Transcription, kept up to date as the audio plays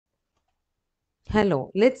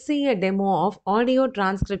Hello, let's see a demo of audio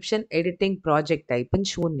transcription editing project type in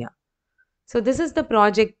Shoonya. So this is the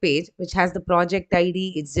project page which has the project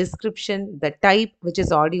ID, its description, the type which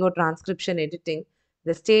is audio transcription editing,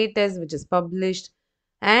 the status which is published,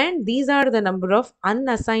 and these are the number of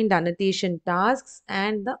unassigned annotation tasks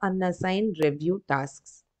and the unassigned review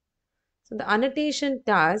tasks. So the annotation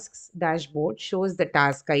tasks dashboard shows the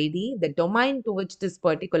task ID, the domain to which this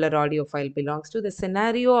particular audio file belongs to, the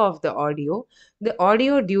scenario of the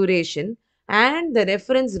audio duration, and the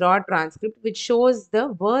reference raw transcript, which shows the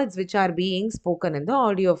words which are being spoken in the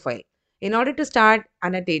audio file. In order to start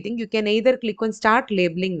annotating, you can either click on Start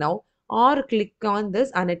Labeling Now or click on this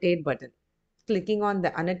Annotate button. Clicking on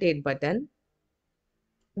the Annotate button,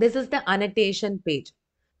 this is the annotation page.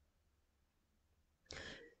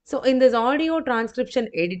 So in this audio transcription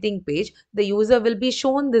editing page, the user will be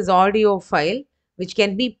shown this audio file which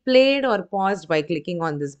can be played or paused by clicking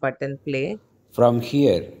on this button play. From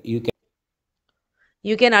here,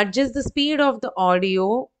 You can adjust the speed of the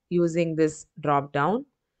audio using this drop down.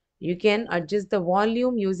 You can adjust the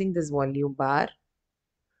volume using this volume bar.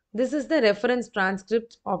 This is the reference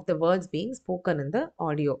transcript of the words being spoken in the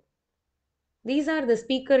audio. These are the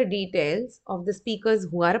speaker details of the speakers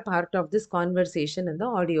who are a part of this conversation in the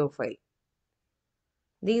audio file.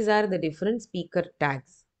 These are the different speaker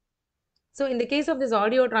tags. So in the case of this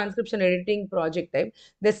audio transcription editing project type,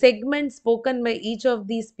 the segments spoken by each of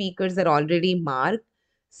these speakers are already marked.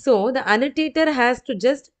 So the annotator has to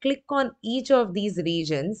just click on each of these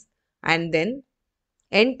regions and then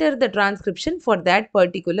enter the transcription for that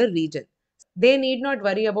particular region. They need not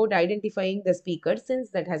worry about identifying the speaker since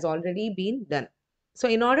that has already been done. So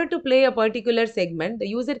in order to play a particular segment, the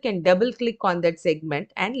user can double click on that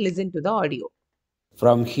segment and listen to the audio.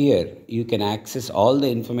 you can access all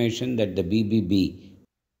the information that the BBB.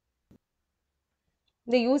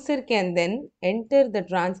 The user can then enter the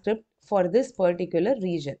transcript for this particular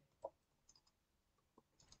region.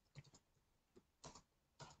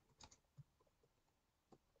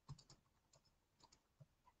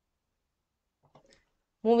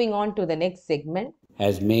 Moving on to the next segment.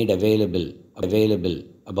 Has made available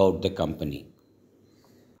about the company.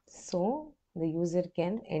 So the user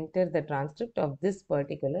can enter the transcript of this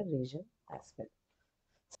particular region as well.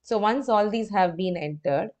 So once all these have been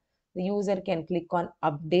entered, the user can click on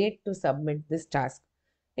update to submit this task.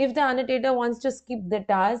 If the annotator wants to skip the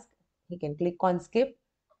task, he can click on skip,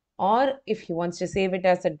 or if he wants to save it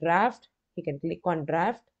as a draft, he can click on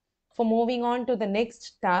draft. For moving on to the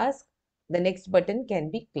next task, the next button can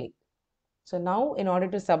be clicked. So now in order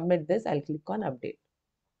to submit this, I'll click on update.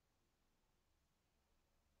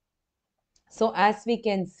 So as we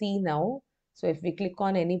can see now, so if we click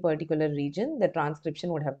on any particular region, the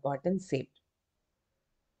transcription would have gotten saved.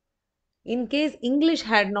 In case English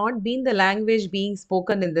had not been the language being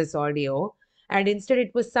spoken in this audio, and instead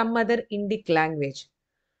it was some other Indic language.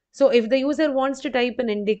 So if the user wants to type an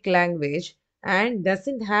Indic language and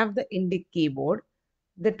doesn't have the Indic keyboard,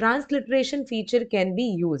 the transliteration feature can be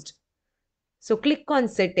used. So click on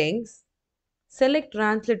settings, select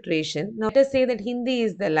transliteration. Now let us say that Hindi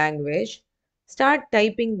is the language. Start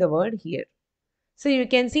typing the word here. So you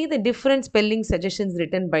can see the different spelling suggestions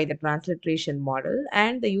written by the transliteration model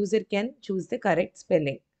and the user can choose the correct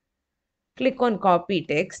spelling. Click on copy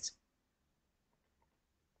text,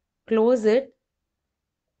 close it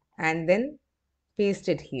and then paste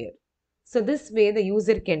it here. So this way the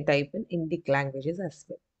user can type in Indic languages as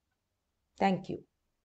well. Thank you.